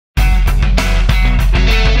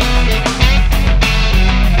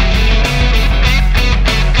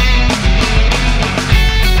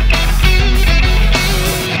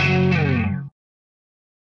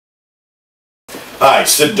Hi,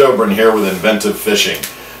 Sid Dobrin here with Inventive Fishing.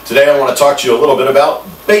 Today I want to talk to you a little bit about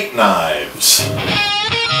bait knives.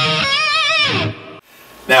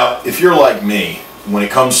 Now, if you're like me, when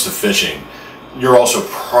it comes to fishing, you're also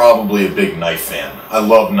probably a big knife fan. I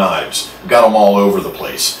love knives. I've got them all over the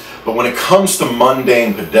place. But when it comes to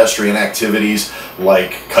mundane pedestrian activities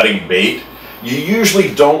like cutting bait, you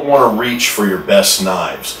usually don't want to reach for your best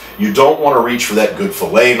knives. You don't want to reach for that good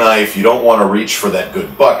fillet knife. You don't want to reach for that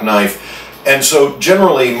good buck knife. And so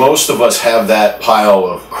generally most of us have that pile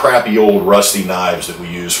of crappy old rusty knives that we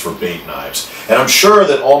use for bait knives. And I'm sure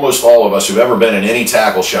that almost all of us who've ever been in any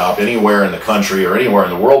tackle shop anywhere in the country or anywhere in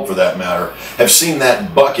the world for that matter have seen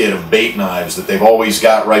that bucket of bait knives that they've always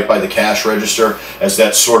got right by the cash register as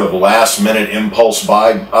that sort of last minute impulse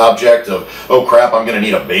buy object of, oh crap, I'm going to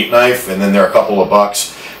need a bait knife, and then they're a couple of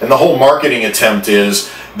bucks. And the whole marketing attempt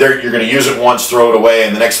is you're going to use it once, throw it away,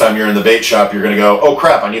 and the next time you're in the bait shop you're going to go, oh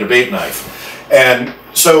crap, I need a bait knife. And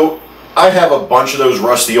so I have a bunch of those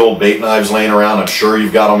rusty old bait knives laying around. I'm sure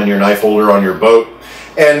you've got them in your knife holder on your boat.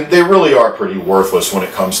 And they really are pretty worthless when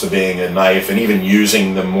it comes to being a knife and even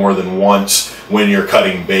using them more than once when you're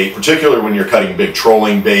cutting bait, particularly when you're cutting big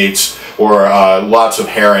trolling baits or lots of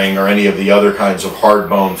herring or any of the other kinds of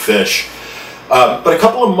hard-bone fish. But a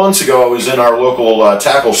couple of months ago I was in our local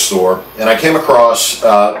tackle store and I came across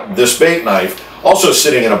this bait knife also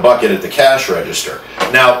sitting in a bucket at the cash register.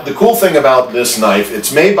 Now, the cool thing about this knife,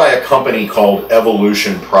 it's made by a company called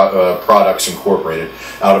Evolution Products Incorporated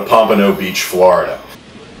out of Pompano Beach, Florida.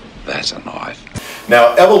 That's a knife.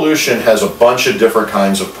 Now, Evolution has a bunch of different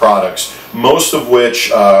kinds of products, most of which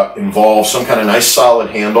involve some kind of nice solid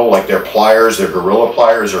handle, like their pliers. Their Gorilla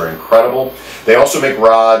pliers are incredible. They also make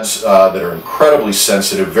rods that are incredibly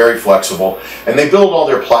sensitive, very flexible, and they build all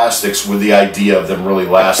their plastics with the idea of them really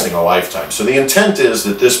lasting a lifetime. So the intent is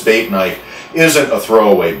that this bait knife isn't a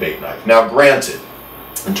throwaway bait knife. Now, granted,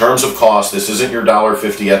 in terms of cost, this isn't your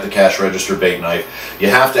 $1.50 at the cash register bait knife. You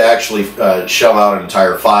have to actually shell out an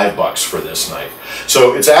entire $5 for this knife.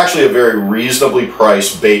 So it's actually a very reasonably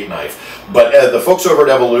priced bait knife. But the folks over at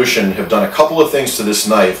Evolution have done a couple of things to this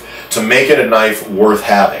knife to make it a knife worth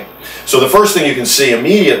having. So the first thing you can see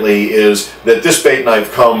immediately is that this bait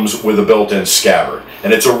knife comes with a built-in scabbard.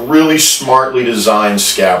 And it's a really smartly designed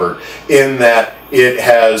scabbard in that it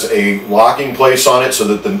has a locking place on it so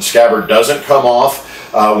that the scabbard doesn't come off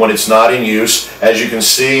when it's not in use. As you can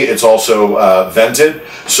see, it's also vented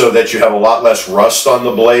so that you have a lot less rust on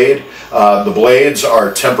the blade. The blades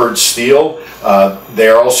are tempered steel. They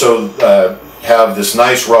also have this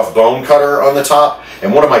nice rough bone cutter on the top.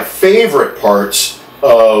 And one of my favorite parts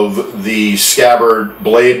of the scabbard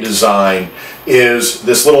blade design is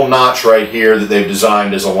this little notch right here that they've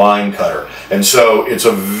designed as a line cutter. And so it's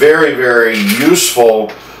a very, very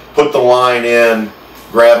useful, put the line in,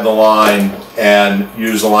 grab the line, and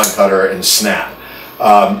use the line cutter and snap.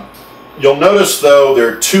 You'll notice though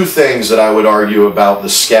there are two things that I would argue about the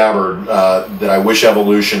scabbard that I wish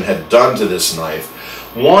Evolution had done to this knife.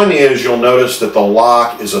 One is you'll notice that the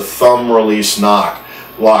lock is a thumb release lock,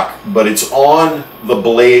 but it's on the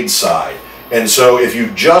blade side. And so if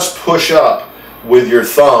you just push up with your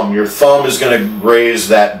thumb is going to graze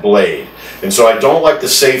that blade. And so I don't like the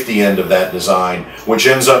safety end of that design, which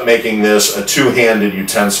ends up making this a two-handed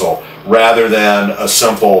utensil rather than a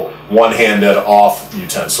simple one-handed off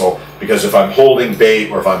utensil. Because if I'm holding bait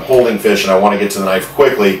or if I'm holding fish and I want to get to the knife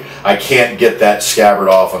quickly, I can't get that scabbard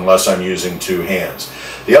off unless I'm using two hands.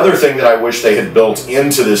 The other thing that I wish they had built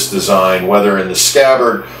into this design, whether in the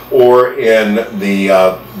scabbard or in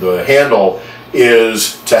the handle,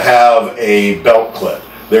 is to have a belt clip.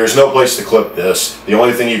 There's no place to clip this. The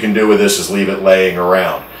only thing you can do with this is leave it laying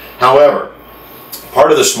around. However,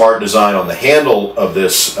 part of the smart design on the handle of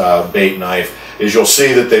this bait knife is you'll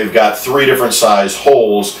see that they've got 3 different size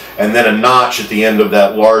holes and then a notch at the end of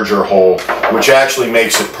that larger hole, which actually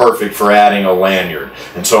makes it perfect for adding a lanyard.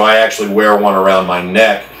 And so I actually wear one around my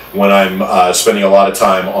neck when I'm spending a lot of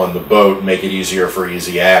time on the boat, make it easier for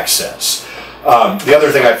easy access. The other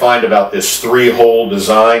thing I find about this 3-hole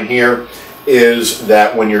design here is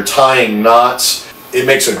that when you're tying knots, it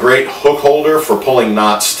makes a great hook holder for pulling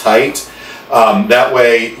knots tight. That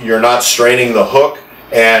way you're not straining the hook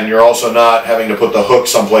and you're also not having to put the hook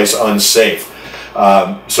someplace unsafe.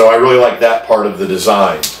 So I really like that part of the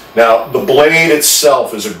design. Now, the blade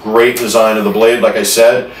itself is a great design of the blade. Like I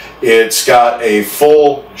said, it's got a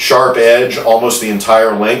full sharp edge almost the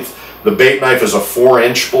entire length. The bait knife is a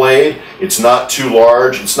 4-inch blade. It's not too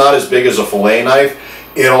large. It's not as big as a fillet knife.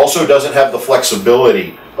 It also doesn't have the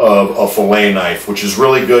flexibility of a fillet knife, which is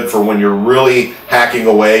really good for when you're really hacking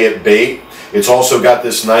away at bait. It's also got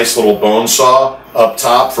this nice little bone saw up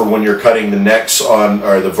top for when you're cutting the necks on,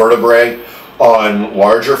 or the vertebrae on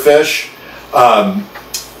larger fish.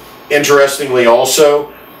 Interestingly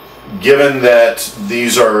also, given that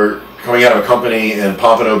these are coming out of a company in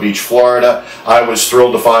Pompano Beach, Florida, I was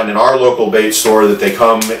thrilled to find in our local bait store that they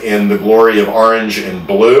come in the glory of orange and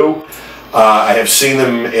blue. I have seen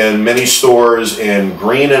them in many stores in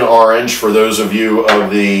green and orange for those of you of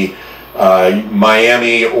the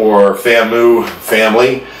Miami or FAMU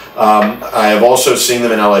family. I have also seen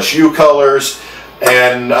them in LSU colors,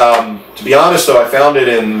 and to be honest though, I found it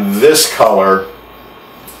in this color,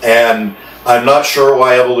 and I'm not sure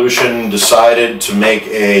why Evolution decided to make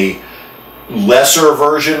a lesser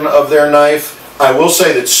version of their knife. I will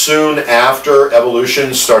say that soon after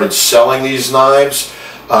Evolution started selling these knives,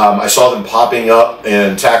 I saw them popping up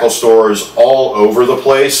in tackle stores all over the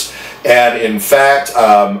place. And in fact,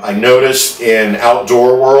 I noticed in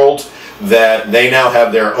Outdoor World that they now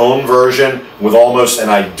have their own version with almost an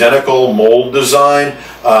identical mold design.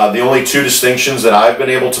 The only two distinctions that I've been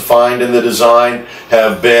able to find in the design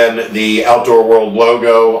have been the Outdoor World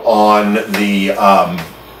logo on the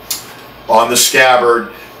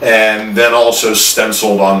scabbard, and then also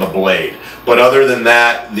stenciled on the blade. But other than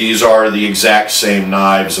that, these are the exact same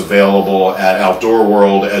knives available at Outdoor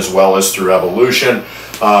World as well as through Evolution.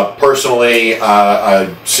 Personally,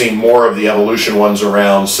 I've seen more of the Evolution ones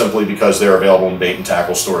around simply because they're available in bait and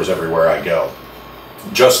tackle stores everywhere I go.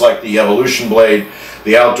 Just like the Evolution blade,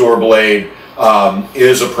 the Outdoor blade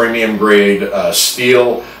is a premium grade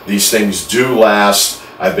steel. These things do last.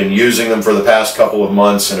 I've been using them for the past couple of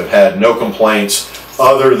months and have had no complaints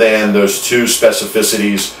other than those two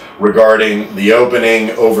specificities regarding the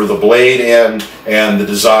opening over the blade end and the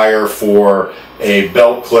desire for a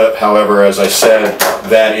belt clip. However, as I said,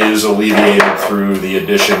 that is alleviated through the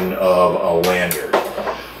addition of a lanyard.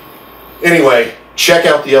 Anyway, check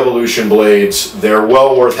out the Evolution blades. They're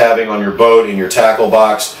well worth having on your boat, in your tackle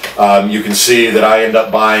box. You can see that I end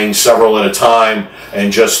up buying several at a time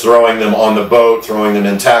and just throwing them on the boat, throwing them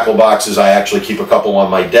in tackle boxes. I actually keep a couple on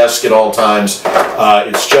my desk at all times.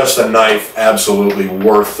 It's just a knife absolutely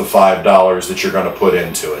worth the $5 that you're going to put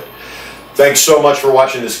into it. Thanks so much for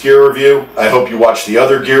watching this gear review. I hope you watch the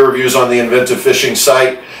other gear reviews on the Inventive Fishing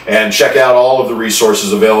site, and check out all of the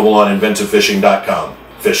resources available on inventivefishing.com.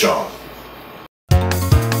 Fish on.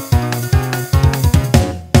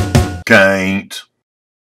 Can't.